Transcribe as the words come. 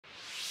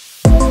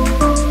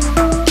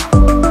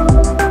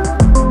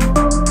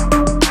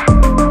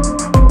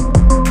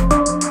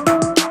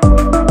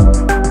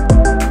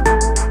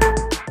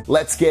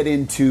let's get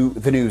into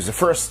the news. The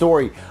first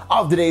story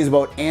of the day is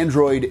about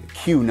Android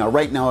Q. Now,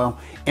 right now,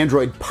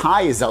 Android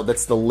Pie is out.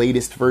 That's the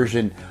latest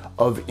version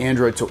of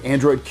Android. So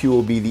Android Q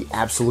will be the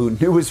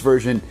absolute newest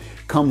version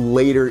come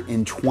later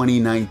in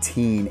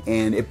 2019.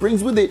 And it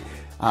brings with it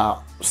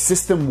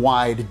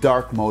system-wide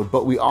dark mode,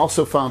 but we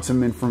also found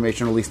some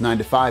information, or at least 9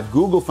 to 5.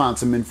 Google found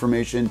some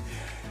information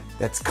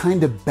that's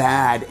kind of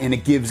bad, and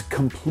it gives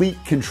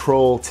complete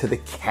control to the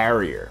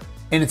carrier.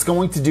 And it's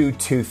going to do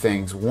two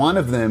things. One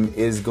of them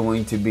is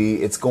going to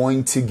be, it's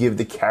going to give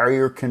the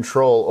carrier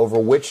control over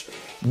which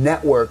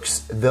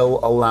networks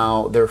they'll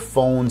allow their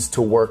phones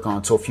to work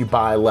on. So if you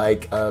buy,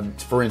 like,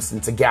 for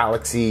instance, a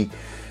Galaxy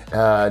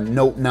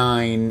Note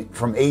 9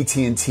 from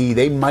AT&T,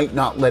 they might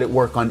not let it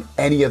work on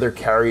any other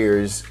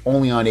carriers,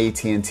 only on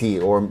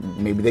AT&T, or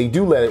maybe they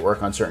do let it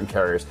work on certain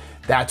carriers.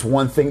 That's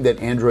one thing that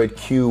Android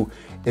Q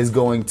is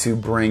going to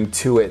bring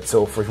to it.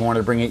 So if you want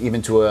to bring it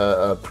even to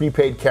a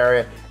prepaid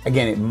carrier,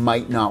 again, it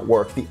might not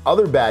work. The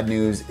other bad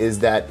news is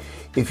that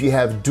if you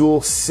have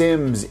dual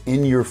SIMs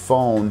in your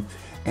phone,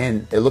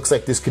 and it looks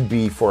like this could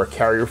be for a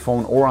carrier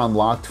phone or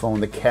unlocked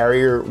phone, the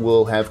carrier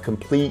will have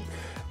complete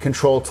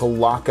control to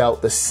lock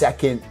out the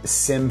second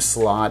SIM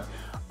slot,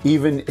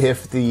 even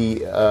if the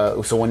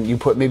so when you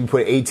maybe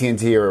put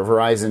AT&T or a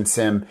Verizon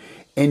SIM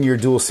in your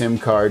dual SIM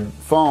card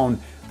phone,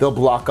 they'll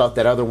block out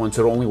that other one,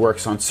 so it only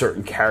works on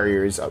certain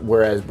carriers,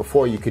 whereas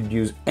before you could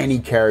use any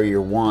carrier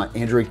you want.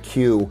 Android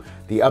Q,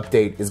 the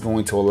update, is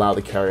going to allow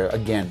the carrier,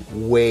 again,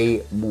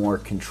 way more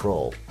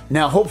control.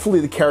 Now, hopefully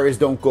the carriers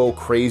don't go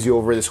crazy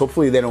over this.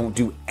 Hopefully they don't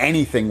do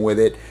anything with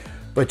it.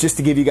 But just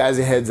to give you guys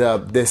a heads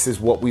up, this is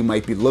what we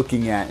might be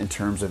looking at in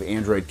terms of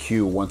Android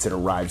Q once it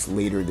arrives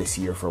later this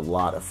year for a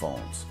lot of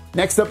phones.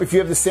 Next up, if you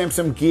have the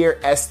Samsung Gear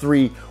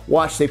S3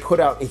 watch, they put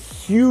out a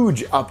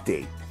huge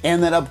update.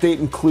 And that update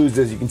includes,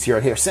 as you can see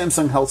right here,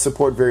 Samsung Health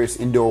support, various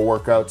indoor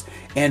workouts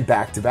and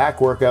back-to-back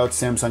workouts.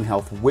 Samsung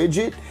Health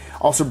widget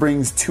also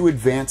brings 2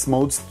 advanced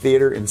modes,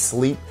 theater and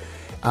sleep.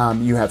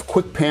 You have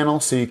quick panel,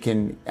 so you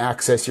can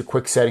access your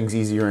quick settings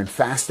easier and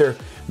faster.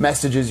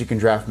 Messages, you can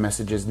draft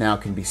messages now,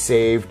 can be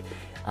saved.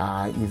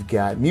 You've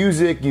got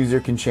music, user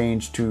can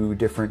change to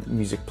different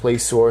music play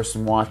source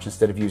and watch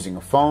instead of using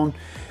a phone.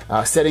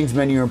 Settings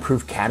menu,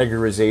 improve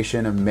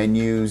categorization of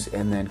menus,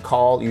 and then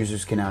call.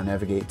 Users can now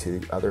navigate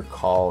to other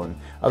call and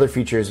other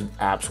features,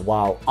 apps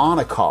while on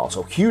a call.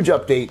 So huge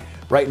update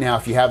right now.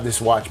 If you have this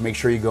watch, make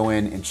sure you go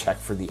in and check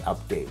for the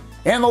update.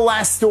 And the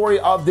last story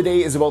of the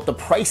day is about the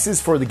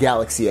prices for the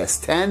Galaxy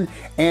S10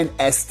 and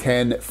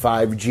S10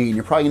 5G. And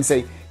you're probably gonna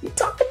say, you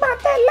talked about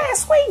that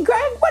last week,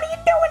 Greg. What are you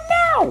doing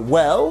now?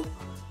 Well,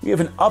 we have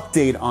an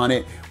update on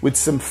it with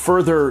some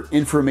further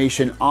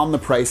information on the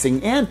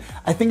pricing, and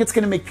I think it's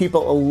going to make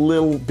people a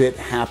little bit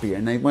happier.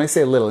 And when I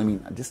say a little, I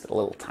mean just a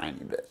little tiny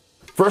bit.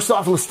 First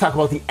off, let's talk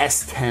about the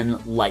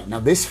S10 Lite. Now,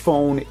 this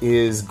phone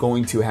is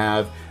going to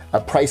have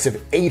a price of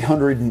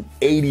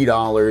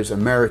 $880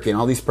 American.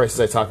 All these prices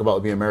I talk about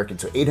will be American.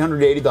 So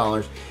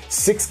 $880,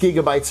 6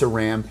 gigabytes of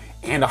RAM,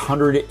 and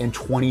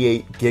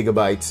 128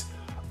 gigabytes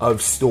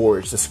of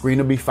storage. The screen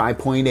will be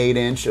 5.8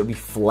 inch. It'll be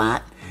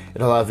flat.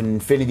 It'll have an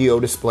Infinity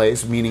O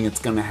displays, meaning it's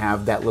going to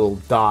have that little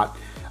dot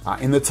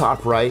in the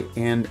top right,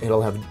 and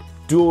it'll have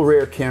dual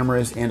rear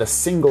cameras and a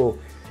single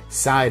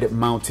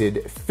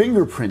side-mounted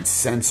fingerprint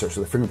sensor.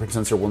 So the fingerprint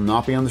sensor will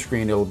not be on the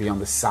screen, it'll be on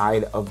the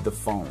side of the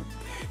phone.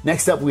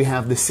 Next up, we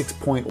have the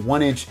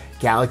 6.1-inch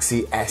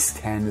Galaxy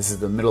S10. This is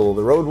the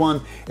middle-of-the-road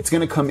one. It's going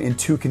to come in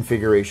 2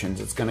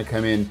 configurations. It's going to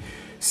come in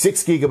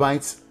 6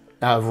 gigabytes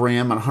of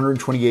RAM and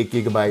 128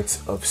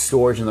 gigabytes of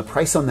storage, and the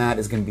price on that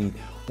is going to be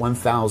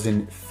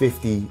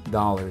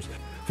 $1,050.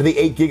 For the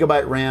 8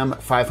 gigabyte RAM,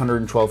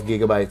 512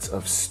 gigabytes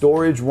of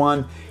storage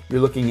one,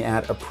 you're looking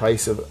at a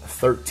price of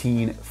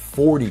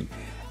 $1,340.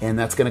 And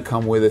that's going to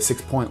come with a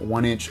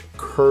 6.1-inch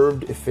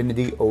curved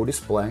Infinity O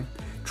display,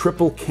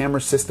 triple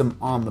camera system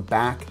on the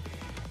back,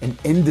 an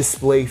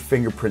in-display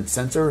fingerprint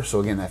sensor. So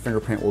again, that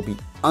fingerprint will be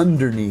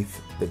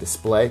underneath the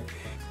display.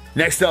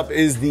 Next up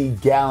is the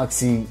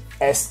Galaxy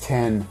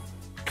S10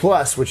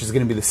 Plus, which is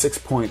going to be the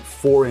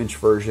 6.4-inch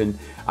version.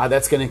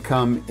 That's going to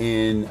come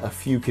in a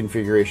few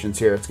configurations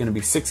here. It's going to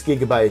be 6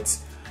 gigabytes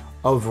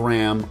of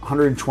RAM,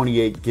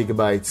 128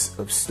 gigabytes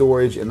of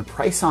storage, and the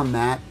price on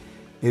that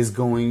is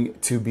going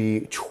to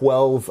be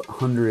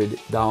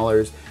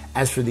 $1,200.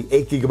 As for the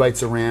 8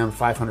 gigabytes of RAM,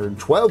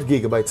 512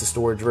 gigabytes of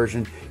storage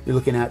version, you're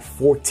looking at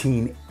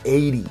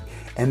 $1,480.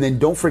 And then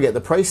don't forget,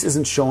 the price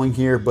isn't showing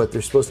here, but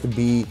there's supposed to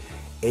be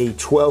a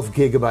 12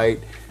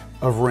 gigabyte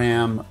of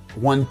RAM,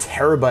 1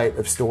 terabyte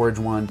of storage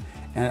one,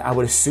 and I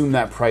would assume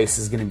that price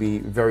is going to be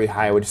very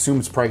high. I would assume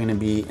it's probably going to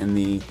be in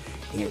the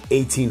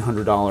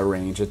 $1,800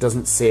 range. It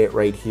doesn't say it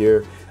right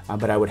here,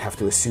 but I would have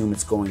to assume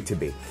it's going to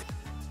be.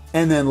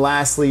 And then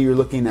lastly, you're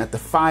looking at the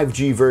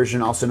 5G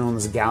version, also known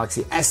as the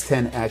Galaxy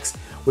S10X,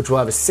 which will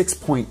have a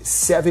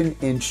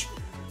 6.7-inch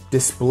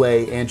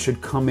display and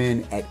should come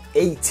in at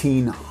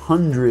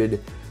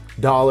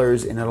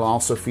 $1,800, and it'll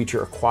also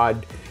feature a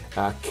quad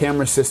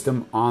camera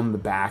system on the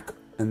back.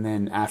 And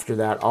then after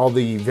that, all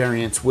the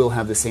variants will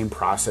have the same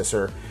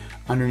processor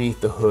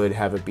underneath the hood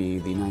have it be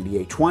the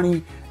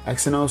 9820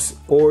 Exynos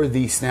or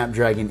the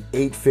Snapdragon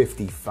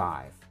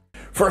 855.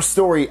 First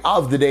story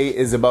of the day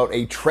is about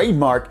a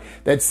trademark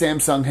that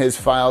Samsung has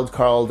filed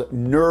called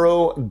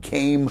Neuro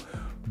Game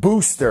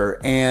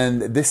Booster,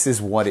 and this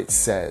is what it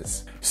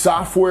says.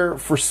 Software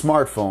for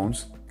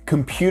smartphones,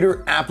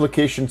 computer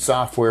application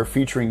software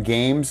featuring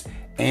games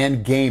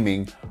and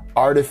gaming,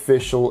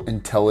 artificial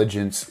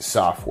intelligence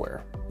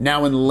software.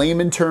 Now, in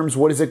layman terms,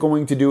 what is it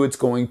going to do? It's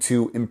going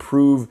to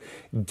improve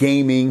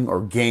gaming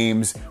or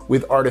games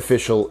with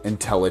artificial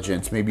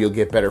intelligence. Maybe you'll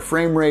get better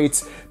frame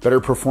rates, better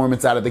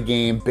performance out of the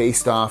game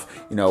based off,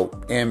 and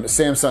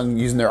Samsung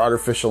using their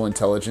artificial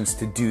intelligence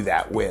to do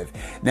that with.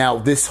 Now,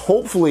 this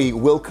hopefully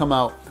will come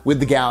out with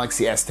the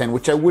Galaxy S10,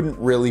 which I wouldn't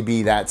really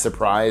be that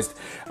surprised,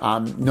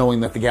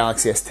 knowing that the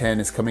Galaxy S10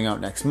 is coming out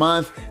next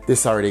month.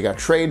 This already got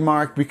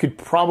trademarked. We could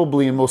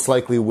probably and most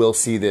likely will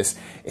see this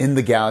in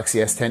the Galaxy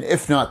S10.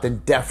 If not,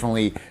 then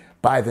definitely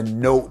by the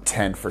Note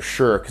 10 for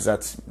sure, because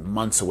that's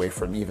months away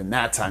from even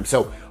that time.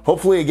 So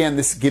hopefully, again,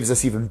 this gives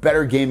us even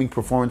better gaming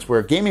performance,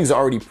 where gaming is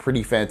already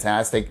pretty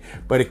fantastic,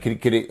 but it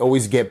could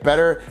always get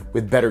better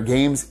with better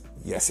games.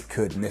 Yes, it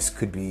could, and this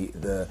could be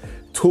the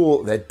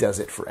tool that does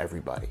it for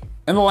everybody.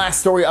 And the last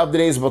story of the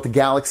day is about the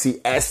Galaxy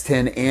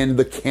S10 and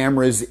the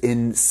cameras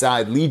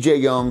inside. Lee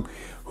Jae-young,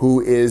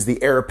 who is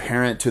the heir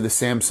apparent to the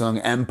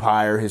Samsung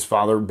empire, his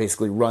father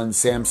basically runs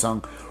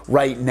Samsung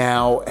right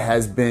now,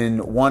 has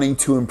been wanting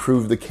to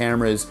improve the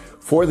cameras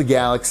for the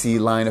Galaxy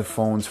line of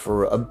phones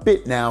for a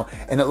bit now,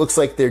 and it looks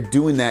like they're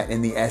doing that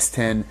in the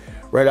S10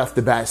 right off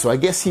the bat. So I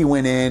guess he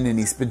went in and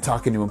he's been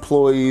talking to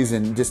employees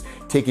and just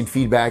taking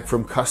feedback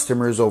from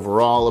customers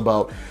overall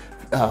about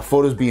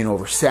photos being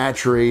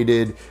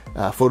oversaturated,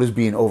 photos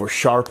being over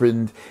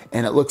sharpened,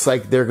 and it looks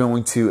like they're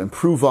going to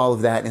improve all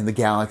of that in the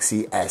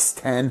Galaxy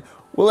S10.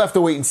 We'll have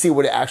to wait and see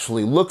what it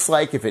actually looks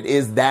like, if it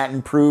is that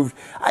improved.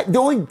 The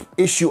only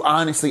issue,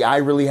 honestly, I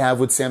really have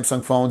with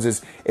Samsung phones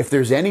is if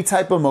there's any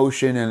type of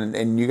motion,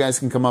 and you guys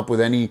can come up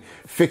with any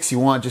fix you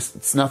want,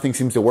 just nothing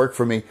seems to work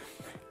for me.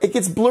 It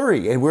gets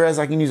blurry, and whereas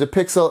I can use a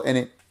Pixel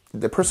and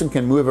the person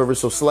can move ever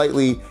so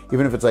slightly,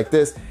 even if it's like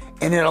this,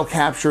 and it'll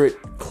capture it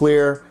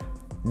clear,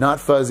 not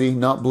fuzzy,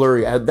 not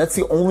blurry. That's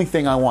the only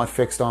thing I want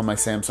fixed on my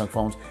Samsung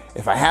phones.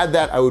 If I had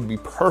that, I would be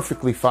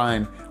perfectly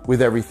fine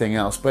with everything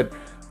else. But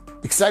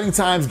exciting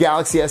times,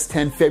 Galaxy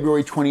S10,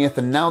 February 20th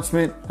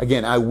announcement.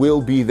 Again, I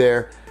will be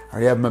there. I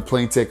already have my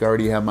plane ticket, I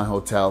already have my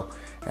hotel,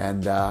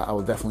 and I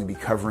will definitely be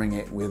covering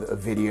it with a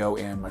video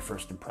and my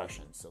first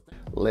impressions. So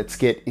let's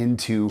get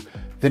into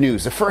the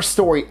news. The first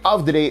story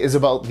of the day is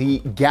about the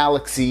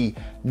Galaxy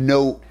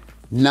Note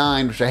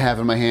 9, which I have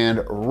in my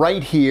hand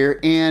right here,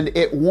 and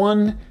it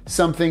won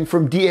something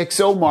from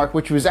DxOMark,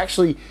 which was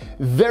actually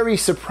very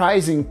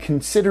surprising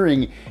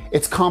considering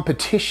its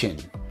competition.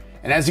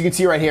 And as you can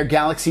see right here,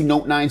 Galaxy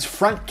Note 9's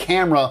front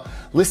camera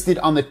listed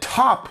on the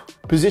top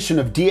position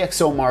of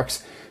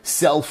DxOMark's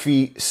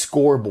selfie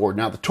scoreboard.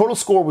 Now, the total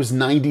score was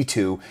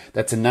 92.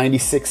 That's a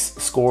 96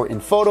 score in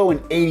photo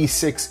and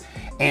 86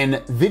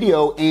 in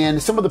video.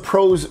 And some of the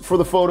pros for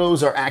the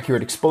photos are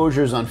accurate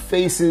exposures on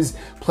faces,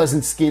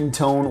 pleasant skin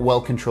tone,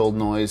 well-controlled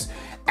noise,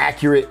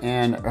 accurate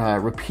and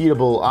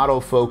repeatable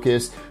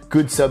autofocus,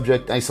 good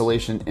subject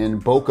isolation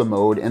in bokeh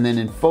mode. And then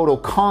in photo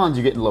cons,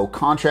 you're getting low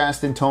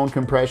contrast and tone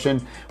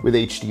compression with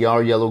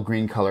HDR,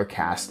 yellow-green color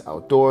cast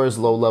outdoors,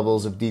 low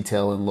levels of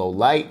detail in low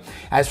light.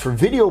 As for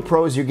video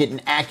pros, you're getting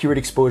accurate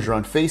exposure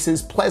on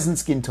faces, pleasant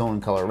skin tone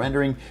and color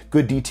rendering,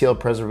 good detail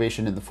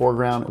preservation in the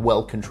foreground,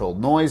 well-controlled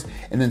noise.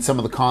 And then some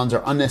of the cons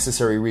are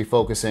unnecessary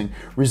refocusing,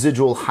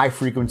 residual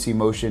high-frequency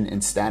motion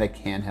in static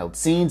handheld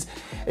scenes,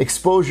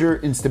 exposure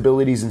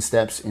instabilities and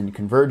steps in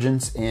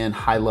convergence, and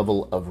high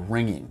level of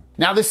ringing.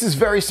 Now, this is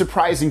very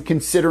surprising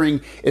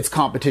considering its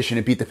competition.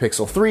 It beat the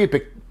Pixel 3,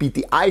 it beat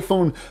the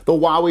iPhone, the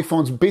Huawei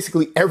phones,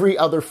 basically every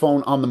other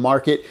phone on the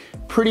market.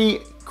 Pretty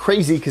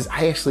crazy because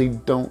I actually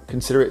don't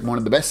consider it one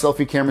of the best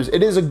selfie cameras.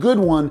 It is a good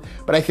one,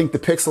 but I think the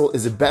Pixel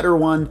is a better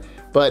one,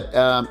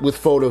 but with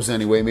photos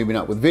anyway, maybe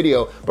not with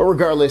video. But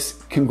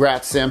regardless,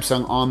 congrats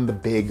Samsung on the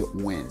big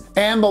win.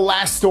 And the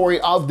last story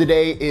of the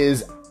day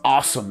is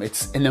awesome.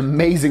 It's an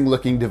amazing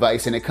looking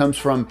device, and it comes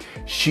from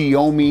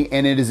Xiaomi,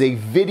 and it is a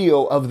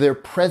video of their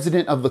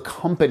president of the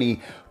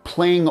company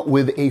playing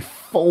with a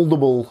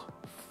foldable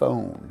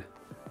phone.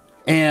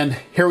 And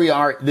here we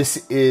are.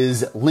 This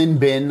is Lin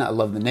Bin, I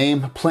love the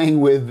name,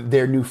 playing with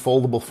their new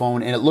foldable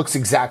phone, and it looks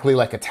exactly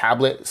like a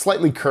tablet,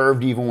 slightly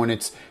curved even when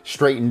it's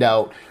straightened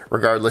out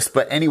regardless.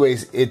 But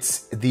anyways,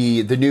 it's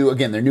the new,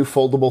 again, their new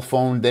foldable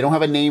phone. They don't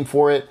have a name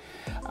for it.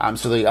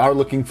 So they are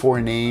looking for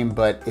a name,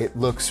 but it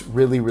looks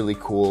really, really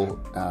cool.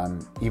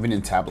 Even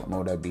in tablet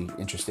mode, I'd be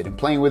interested in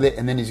playing with it.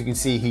 And then as you can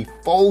see, he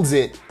folds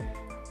it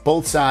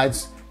both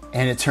sides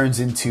and it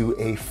turns into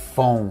a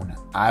phone.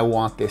 I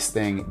want this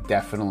thing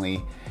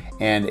definitely.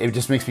 And it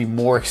just makes me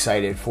more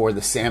excited for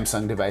the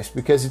Samsung device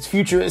because it's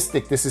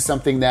futuristic. This is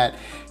something that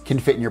can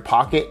fit in your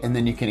pocket and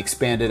then you can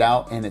expand it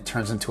out and it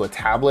turns into a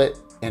tablet.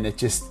 And it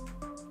just,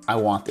 I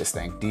want this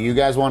thing. Do you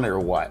guys want it or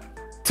what?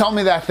 tell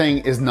me that thing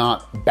is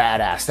not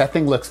badass. That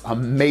thing looks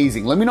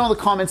amazing. Let me know in the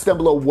comments down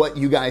below what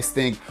you guys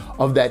think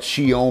of that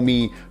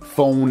Xiaomi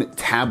phone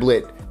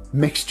tablet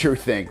mixture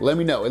thing. Let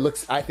me know.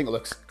 I think it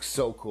looks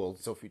so cool,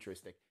 so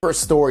futuristic.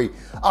 First story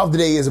of the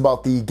day is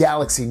about the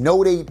Galaxy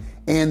Note 8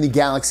 and the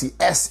Galaxy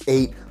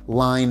S8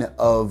 line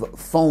of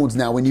phones.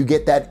 Now, when you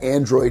get that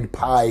Android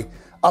Pie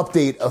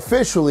update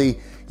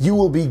officially, you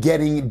will be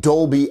getting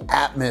Dolby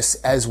Atmos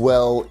as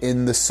well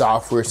in the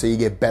software, so you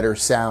get better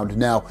sound.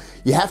 Now,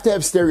 you have to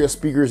have stereo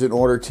speakers in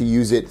order to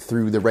use it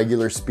through the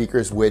regular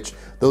speakers, which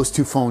those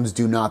two phones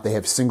do not. They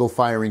have single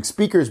firing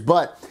speakers,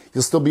 but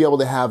you'll still be able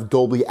to have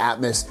Dolby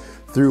Atmos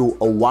through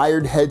a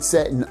wired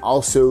headset and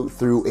also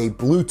through a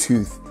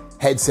Bluetooth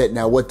headset.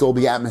 Now, what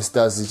Dolby Atmos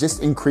does is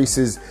just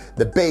increases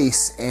the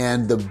bass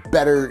and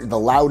the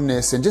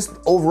loudness and just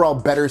overall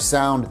better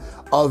sound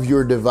of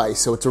your device.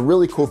 So it's a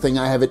really cool thing.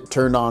 I have it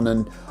turned on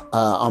and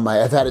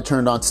I've had it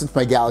turned on since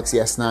my Galaxy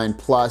S9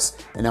 Plus,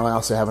 and now I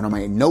also have it on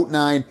my Note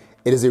 9.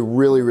 It is a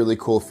really, really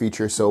cool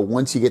feature. So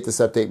once you get this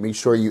update, make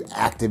sure you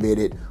activate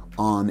it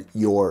on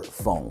your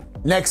phone.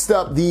 Next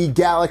up, the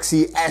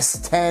Galaxy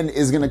S10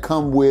 is going to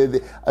come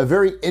with a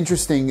very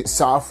interesting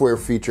software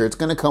feature. It's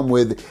going to come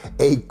with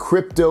a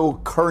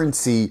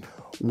cryptocurrency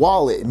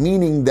wallet,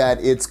 meaning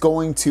that it's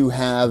going to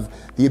have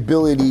the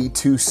ability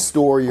to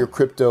store your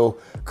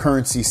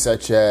cryptocurrency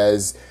such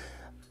as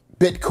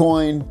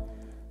Bitcoin,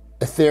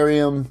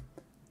 Ethereum,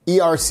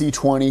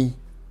 ERC20,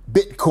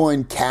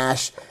 Bitcoin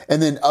Cash,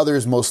 and then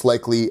others most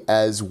likely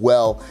as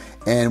well.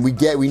 And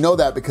we know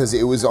that because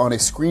it was on a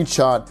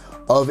screenshot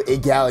of a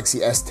Galaxy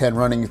S10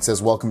 running. It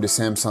says, "Welcome to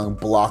Samsung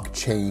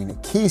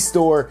Blockchain Key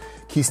Store."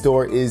 Key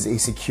Store is a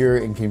secure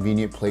and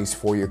convenient place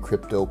for your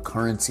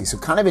cryptocurrency. So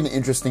kind of an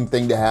interesting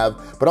thing to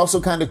have, but also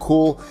kind of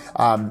cool.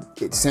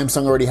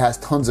 Samsung already has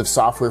tons of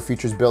software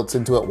features built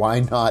into it.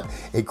 Why not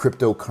a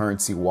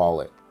cryptocurrency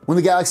wallet? When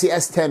the Galaxy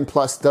S10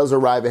 Plus does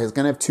arrive, it is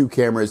going to have two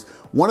cameras.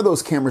 One of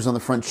those cameras on the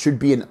front should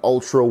be an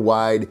ultra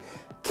wide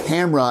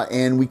camera,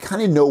 and we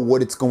kind of know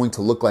what it's going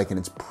to look like, and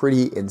it's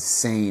pretty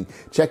insane.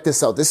 Check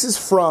this out. This is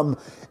from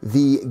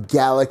the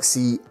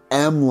Galaxy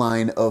M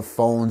line of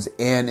phones,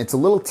 and it's a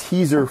little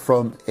teaser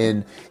from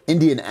an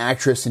Indian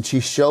actress, and she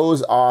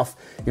shows off,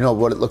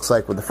 what it looks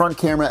like with the front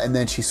camera, and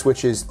then she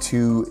switches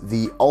to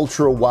the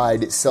ultra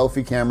wide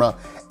selfie camera,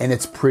 and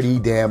it's pretty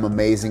damn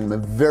amazing.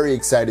 I'm very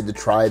excited to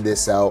try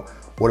this out.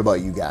 What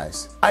about you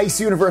guys? Ice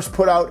Universe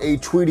put out a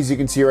tweet, as you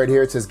can see right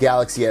here. It says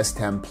Galaxy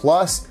S10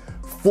 Plus,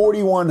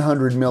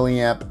 4100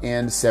 milliamp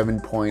and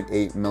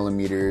 7.8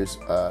 millimeters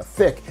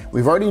thick.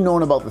 We've already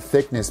known about the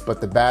thickness,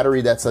 but the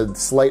battery, that's a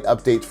slight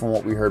update from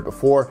what we heard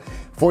before.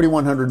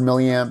 4100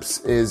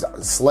 milliamps is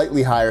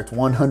slightly higher. It's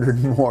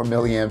 100 more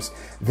milliamps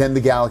than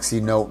the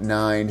Galaxy Note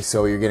 9.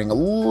 So you're getting a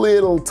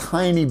little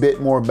tiny bit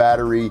more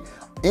battery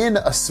in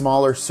a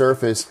smaller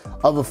surface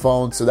of a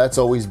phone. So that's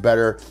always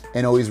better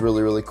and always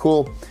really, really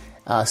cool.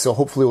 So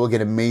hopefully we'll get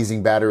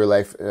amazing battery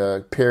life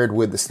paired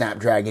with the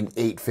Snapdragon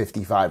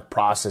 855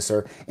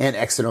 processor and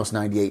Exynos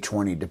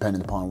 9820,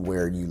 depending upon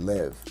where you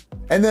live.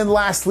 And then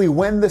lastly,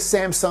 when the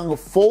Samsung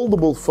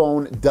foldable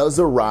phone does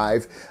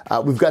arrive,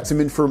 we've got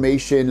some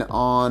information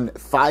on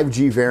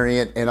 5G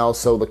variant and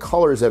also the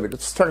colors of it.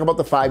 Let's talk about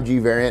the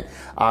 5G variant.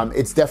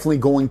 It's definitely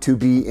going to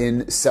be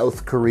in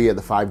South Korea,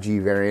 the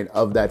 5G variant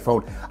of that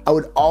phone. I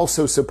would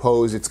also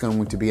suppose it's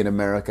going to be in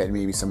America and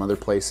maybe some other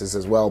places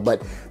as well.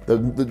 But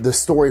the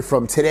story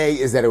from today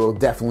is that it will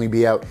definitely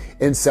be out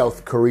in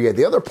South Korea.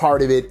 The other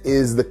part of it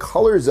is the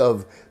colors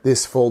of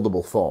this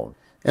foldable phone.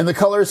 And the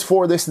colors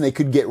for this, and they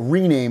could get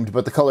renamed,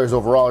 but the colors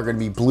overall are going to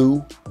be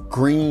blue,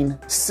 green,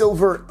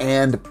 silver,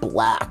 and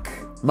black.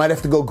 Might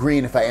have to go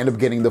green if I end up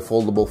getting the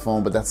foldable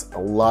phone, but that's a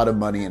lot of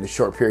money in a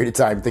short period of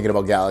time. Thinking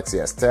about Galaxy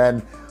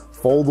S10,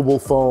 foldable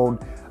phone,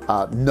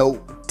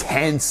 Note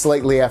 10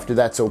 slightly after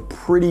that, so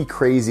pretty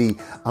crazy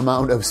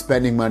amount of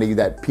spending money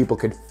that people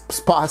could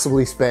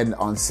possibly spend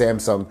on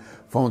Samsung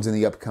phones in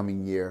the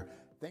upcoming year.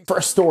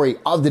 First story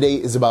of the day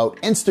is about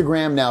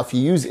Instagram. Now, if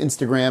you use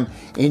Instagram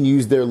and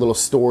use their little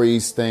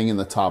stories thing in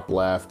the top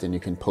left, and you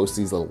can post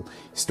these little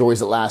stories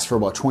that last for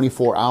about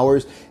 24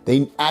 hours,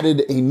 they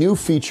added a new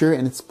feature,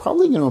 and it's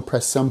probably going to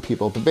impress some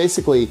people. But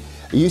basically,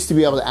 you used to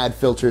be able to add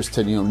filters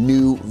to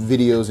new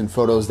videos and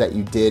photos that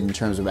you did in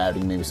terms of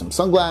adding maybe some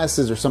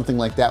sunglasses or something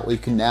like that. Well, you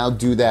can now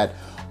do that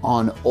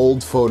on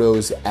old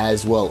photos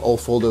as well,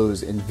 old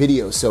photos and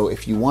videos. So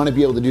if you want to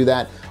be able to do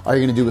that, all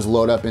you're going to do is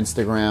load up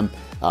Instagram,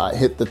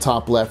 hit the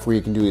top left where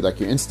you can do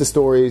like your Insta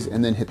stories,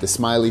 and then hit the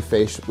smiley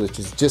face, which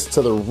is just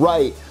to the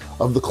right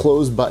of the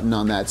close button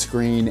on that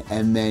screen,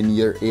 and then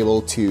you're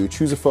able to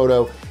choose a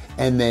photo,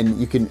 and then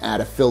you can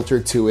add a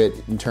filter to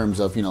it in terms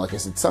of, like I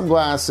said,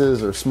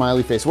 sunglasses or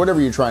smiley face, whatever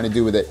you're trying to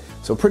do with it.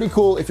 So pretty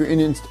cool. If you're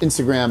in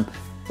Instagram,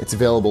 it's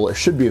available, or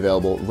should be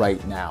available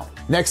right now.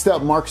 Next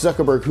up, Mark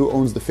Zuckerberg, who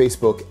owns the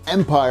Facebook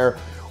empire,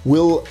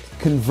 will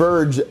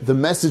converge the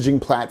messaging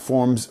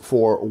platforms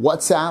for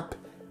WhatsApp,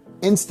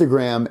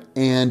 Instagram,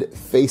 and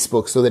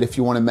Facebook, so that if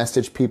you want to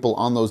message people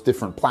on those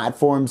different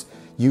platforms,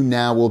 you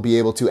now will be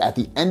able to, at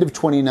the end of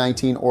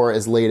 2019 or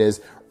as late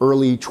as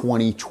early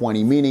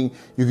 2020, meaning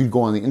you could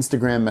go on the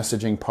Instagram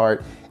messaging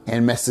part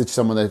and message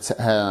someone that's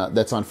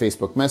on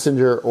Facebook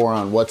Messenger or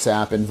on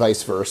WhatsApp and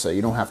vice versa.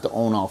 You don't have to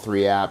own all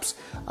three apps.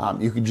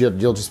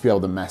 You'll just be able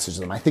to message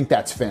them. I think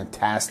that's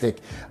fantastic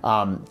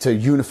to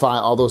unify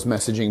all those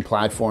messaging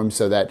platforms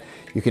so that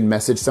you can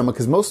message someone,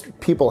 because most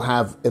people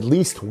have at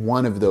least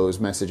one of those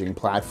messaging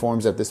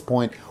platforms at this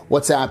point.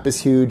 WhatsApp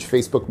is huge,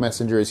 Facebook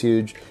Messenger is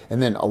huge,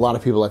 and then a lot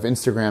of people have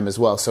Instagram as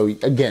well. So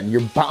again,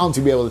 you're bound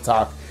to be able to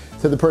talk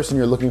to the person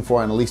you're looking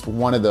for on at least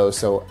one of those.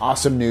 So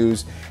awesome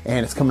news,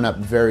 and it's coming up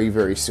very,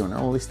 very soon, or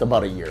at least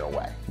about a year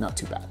away. Not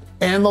too bad.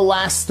 And the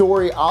last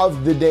story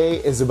of the day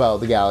is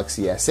about the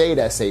Galaxy S8,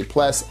 S8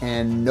 Plus,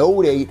 and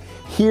Note 8.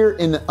 Here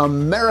in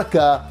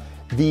America,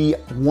 the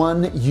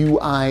One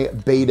UI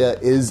beta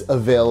is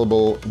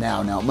available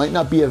now. Now, it might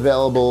not be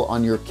available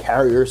on your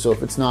carrier, so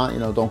if it's not,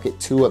 don't get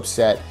too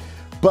upset,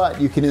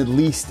 but you can at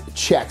least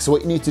check. So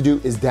what you need to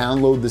do is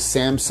download the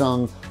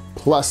Samsung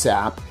Plus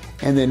app,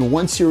 and then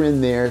once you're in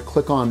there,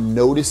 click on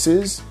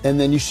Notices, and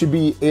then you should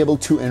be able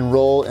to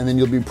enroll, and then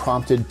you'll be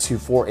prompted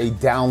for a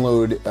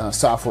download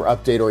software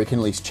update, or you can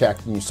at least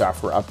check new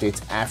software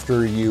updates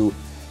after you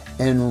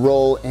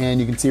enroll. And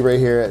you can see right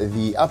here,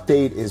 the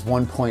update is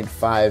 1.5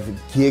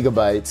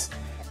 gigabytes,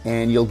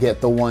 and you'll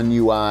get the One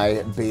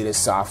UI beta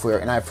software.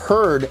 And I've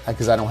heard,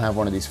 because I don't have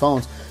one of these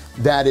phones,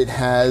 that it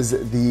has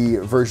the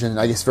version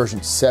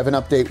 7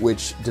 update,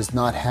 which does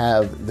not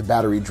have the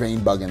battery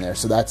drain bug in there.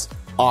 So that's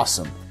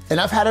awesome. And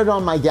I've had it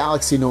on my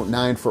Galaxy Note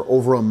 9 for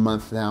over a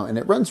month now, and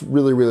it runs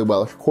really, really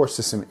well. Of course,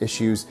 there's some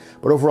issues,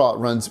 but overall it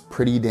runs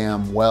pretty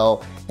damn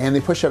well. And they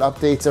push out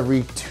updates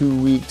every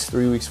 2 weeks,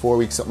 3 weeks, 4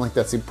 weeks, something like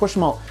that. So you push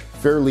them out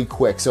fairly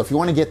quick. So if you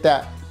want to get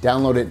that,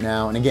 download it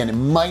now. And again, it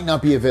might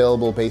not be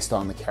available based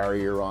on the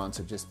carrier you're on,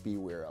 so just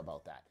beware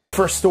about that.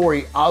 First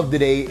story of the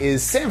day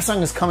is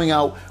Samsung is coming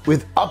out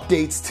with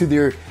updates to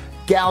their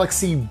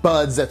Galaxy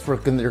Buds. That's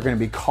what they're going to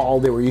be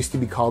called. They were used to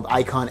be called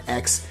Icon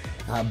X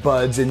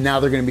Buds, and now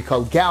they're going to be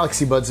called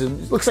Galaxy Buds. It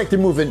looks like they're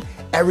moving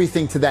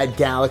everything to that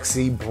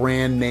Galaxy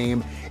brand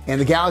name.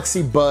 And the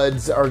Galaxy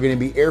Buds are going to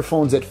be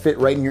earphones that fit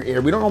right in your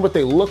ear. We don't know what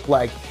they look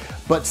like,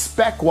 but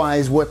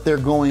spec-wise, what they're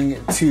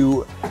going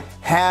to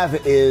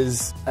have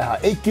is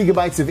 8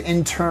 gigabytes of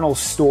internal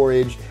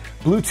storage,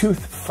 Bluetooth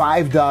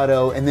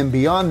 5.0, and then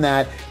beyond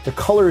that, the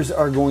colors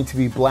are going to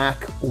be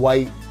black,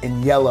 white,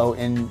 and yellow,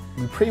 and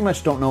we pretty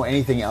much don't know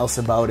anything else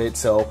about it.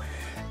 So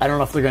I don't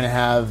know if they're going to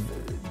have,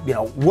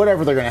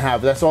 whatever they're going to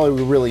have. That's all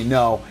we really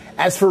know.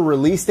 As for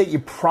release date, you're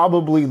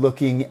probably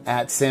looking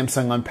at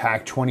Samsung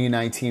Unpacked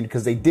 2019,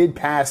 because they did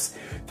pass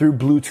through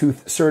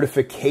Bluetooth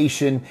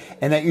certification,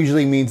 and that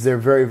usually means they're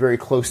very, very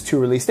close to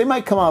release. They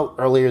might come out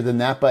earlier than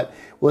that, but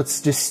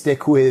let's just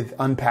stick with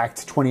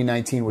Unpacked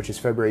 2019, which is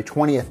February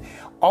 20th.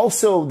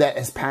 Also, that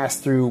has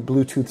passed through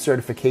Bluetooth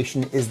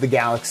certification is the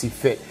Galaxy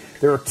Fit.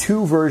 There are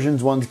two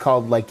versions. One's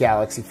called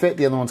Galaxy Fit.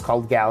 The other one's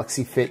called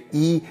Galaxy Fit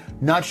E.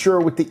 Not sure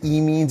what the E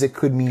means. It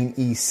could mean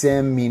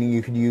eSIM, meaning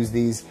you could use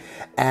these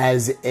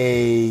as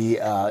a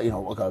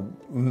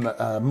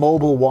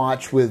mobile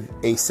watch with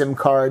a SIM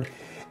card.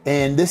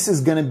 And this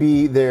is going to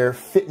be their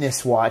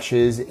fitness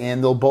watches,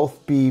 and they'll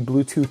both be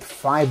Bluetooth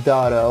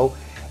 5.0.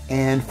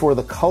 And for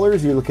the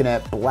colors, you're looking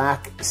at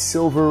black,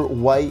 silver,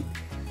 white,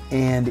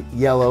 and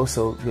yellow.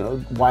 So,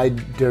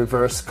 wide,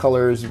 diverse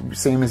colors,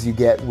 same as you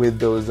get with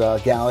those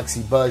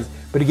Galaxy Buds.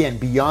 But again,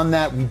 beyond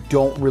that, we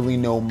don't really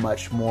know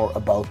much more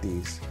about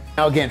these.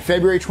 Now again,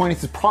 February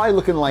 20th is probably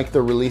looking like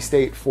the release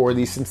date for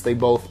these, since they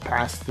both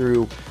passed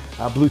through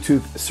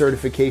Bluetooth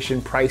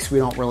certification. Price, we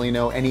don't really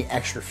know. Any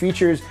extra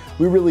features,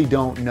 we really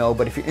don't know.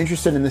 But if you're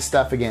interested in this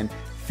stuff, again,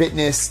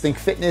 think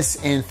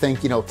fitness, and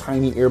think,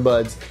 tiny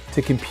earbuds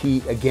to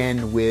compete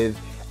again with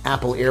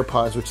Apple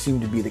AirPods, which seem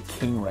to be the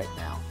king right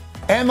now.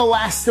 And the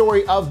last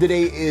story of the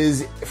day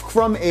is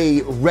from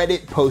a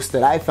Reddit post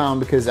that I found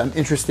because I'm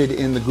interested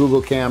in the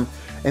Google Cam.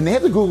 And they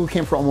have the Google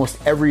Cam for almost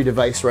every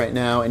device right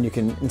now, and you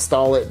can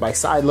install it by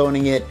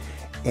sideloading it.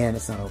 And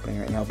it's not opening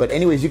right now. But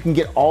anyways, you can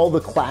get all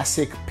the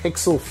classic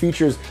Pixel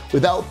features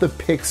without the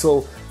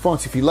Pixel phone.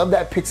 So if you love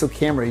that Pixel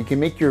camera, you can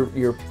make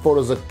your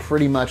photos look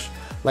pretty much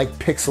like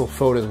Pixel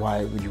photos.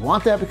 Why would you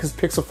want that? Because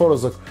Pixel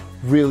photos look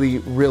really,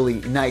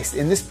 really nice.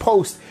 And this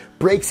post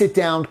breaks it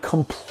down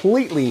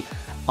completely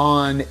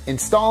on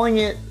installing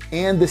it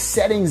and the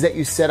settings that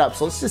you set up.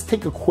 So let's just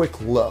take a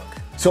quick look.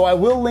 So I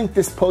will link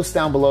this post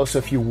down below, so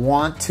if you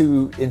want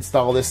to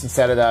install this and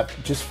set it up,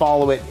 just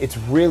follow it. It's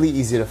really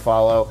easy to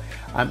follow.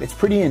 It's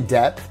pretty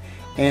in-depth,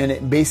 and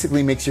it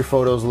basically makes your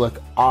photos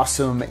look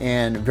awesome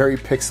and very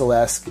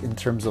Pixel-esque in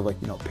terms of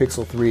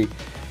Pixel 3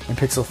 and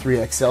Pixel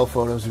 3 XL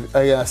photos.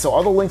 So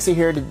all the links are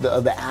here,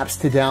 the apps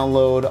to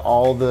download,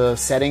 all the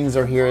settings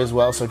are here as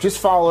well. So just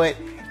follow it,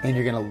 and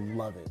you're gonna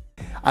love it.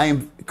 I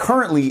am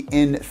currently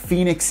in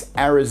Phoenix,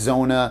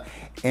 Arizona,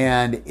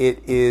 and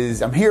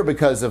I'm here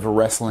because of a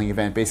wrestling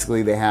event.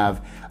 Basically, they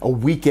have a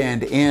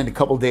weekend and a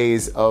couple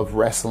days of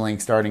wrestling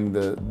starting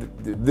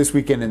this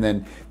weekend and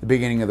then the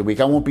beginning of the week.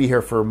 I won't be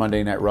here for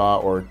Monday Night Raw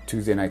or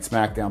Tuesday Night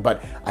SmackDown,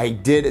 but I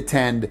did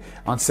attend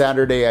on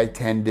Saturday. I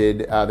attended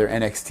their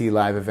NXT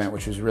live event,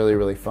 which was really,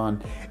 really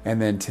fun.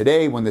 And then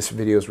today, when this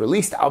video is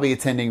released, I'll be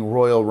attending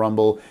Royal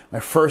Rumble, my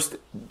first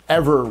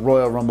ever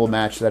Royal Rumble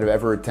match that I've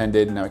ever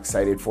attended, and I'm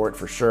excited for it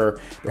for sure.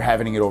 They're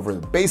having it over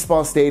the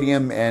baseball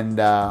stadium, and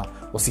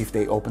we'll see if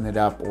they open it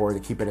up or they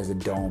keep it as a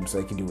dome,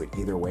 so they can do it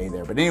either way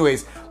there. But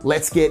anyways,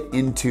 let's get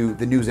into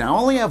the news. And I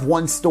only have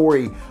one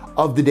story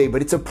of the day,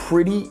 but it's a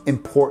pretty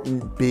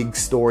important big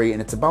story,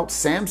 and it's about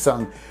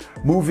Samsung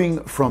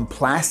moving from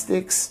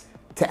plastics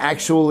to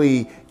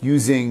actually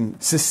using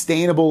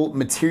sustainable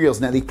materials.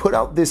 Now, they put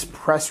out this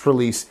press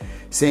release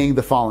saying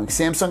the following.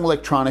 Samsung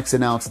Electronics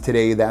announced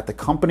today that the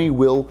company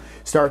will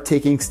start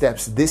taking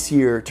steps this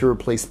year to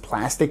replace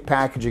plastic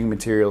packaging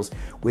materials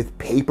with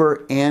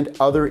paper and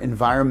other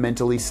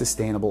environmentally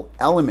sustainable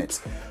elements.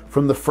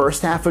 From the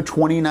first half of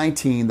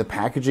 2019, the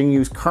packaging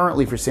used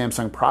currently for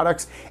Samsung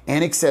products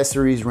and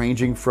accessories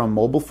ranging from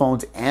mobile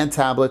phones and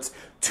tablets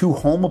to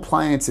home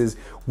appliances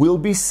will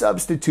be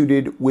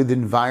substituted with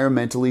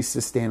environmentally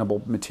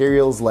sustainable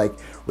materials like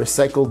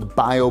recycled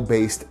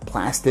bio-based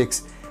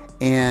plastics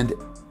and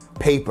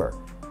paper.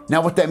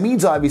 Now, what that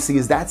means obviously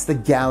is that's the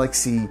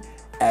Galaxy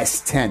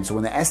S10. So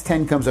when the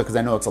S10 comes out, because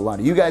I know it's a lot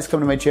of you guys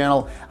come to my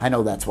channel, I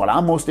know that's what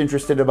I'm most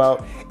interested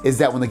about, is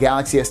that when the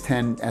Galaxy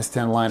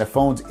S10 line of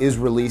phones is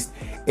released,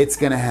 it's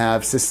gonna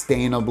have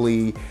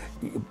sustainably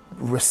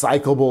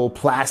recyclable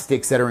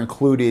plastics that are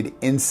included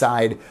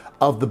inside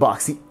of the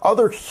box. The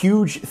other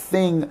huge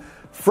thing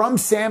from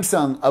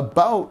Samsung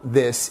about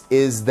this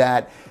is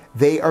that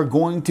they are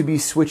going to be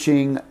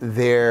switching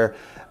their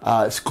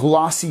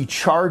glossy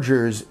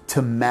chargers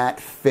to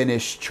matte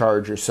finish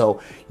chargers. So,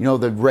 you know,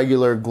 the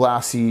regular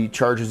glossy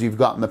chargers you've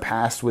got in the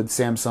past with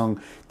Samsung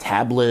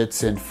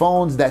tablets and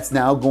phones, that's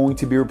now going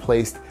to be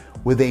replaced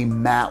with a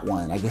matte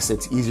one. I guess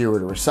it's easier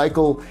to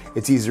recycle.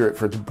 It's easier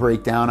for it to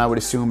break down, I would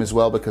assume, as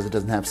well, because it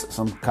doesn't have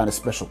some kind of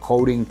special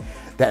coating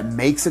that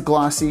makes it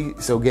glossy.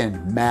 So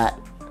again, matte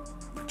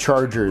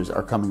chargers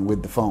are coming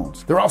with the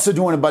phones. They're also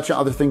doing a bunch of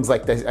other things,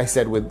 like I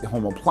said, with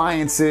home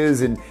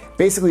appliances, and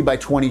basically by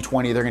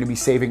 2020 they're going to be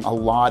saving a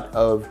lot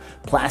of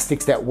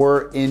plastics that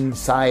were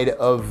inside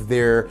of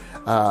their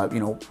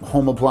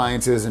home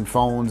appliances and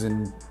phones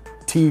and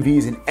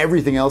TVs and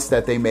everything else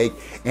that they make,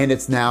 and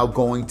it's now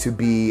going to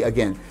be,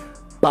 again,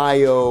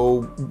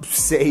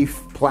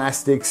 bio-safe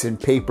plastics and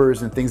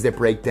papers and things that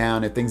break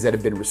down and things that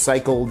have been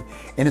recycled,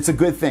 and it's a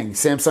good thing.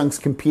 Samsung's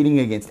competing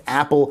against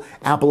Apple.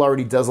 Apple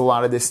already does a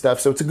lot of this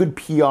stuff, so it's a good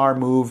PR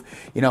move.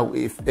 You know,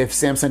 if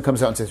Samsung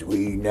comes out and says,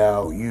 we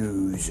now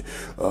use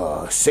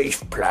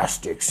safe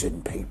plastics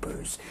and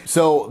papers.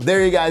 So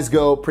there you guys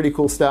go, pretty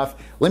cool stuff.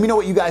 Let me know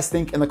what you guys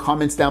think in the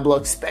comments down below,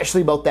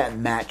 especially about that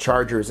matte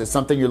charger. Is it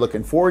something you're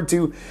looking forward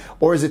to,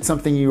 or is it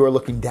something you are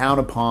looking down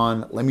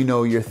upon? Let me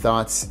know your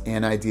thoughts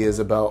and ideas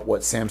about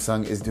what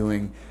Samsung is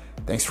doing.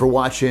 Thanks for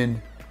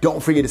watching.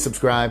 Don't forget to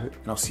subscribe,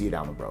 and I'll see you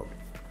down the road.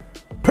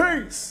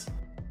 Peace!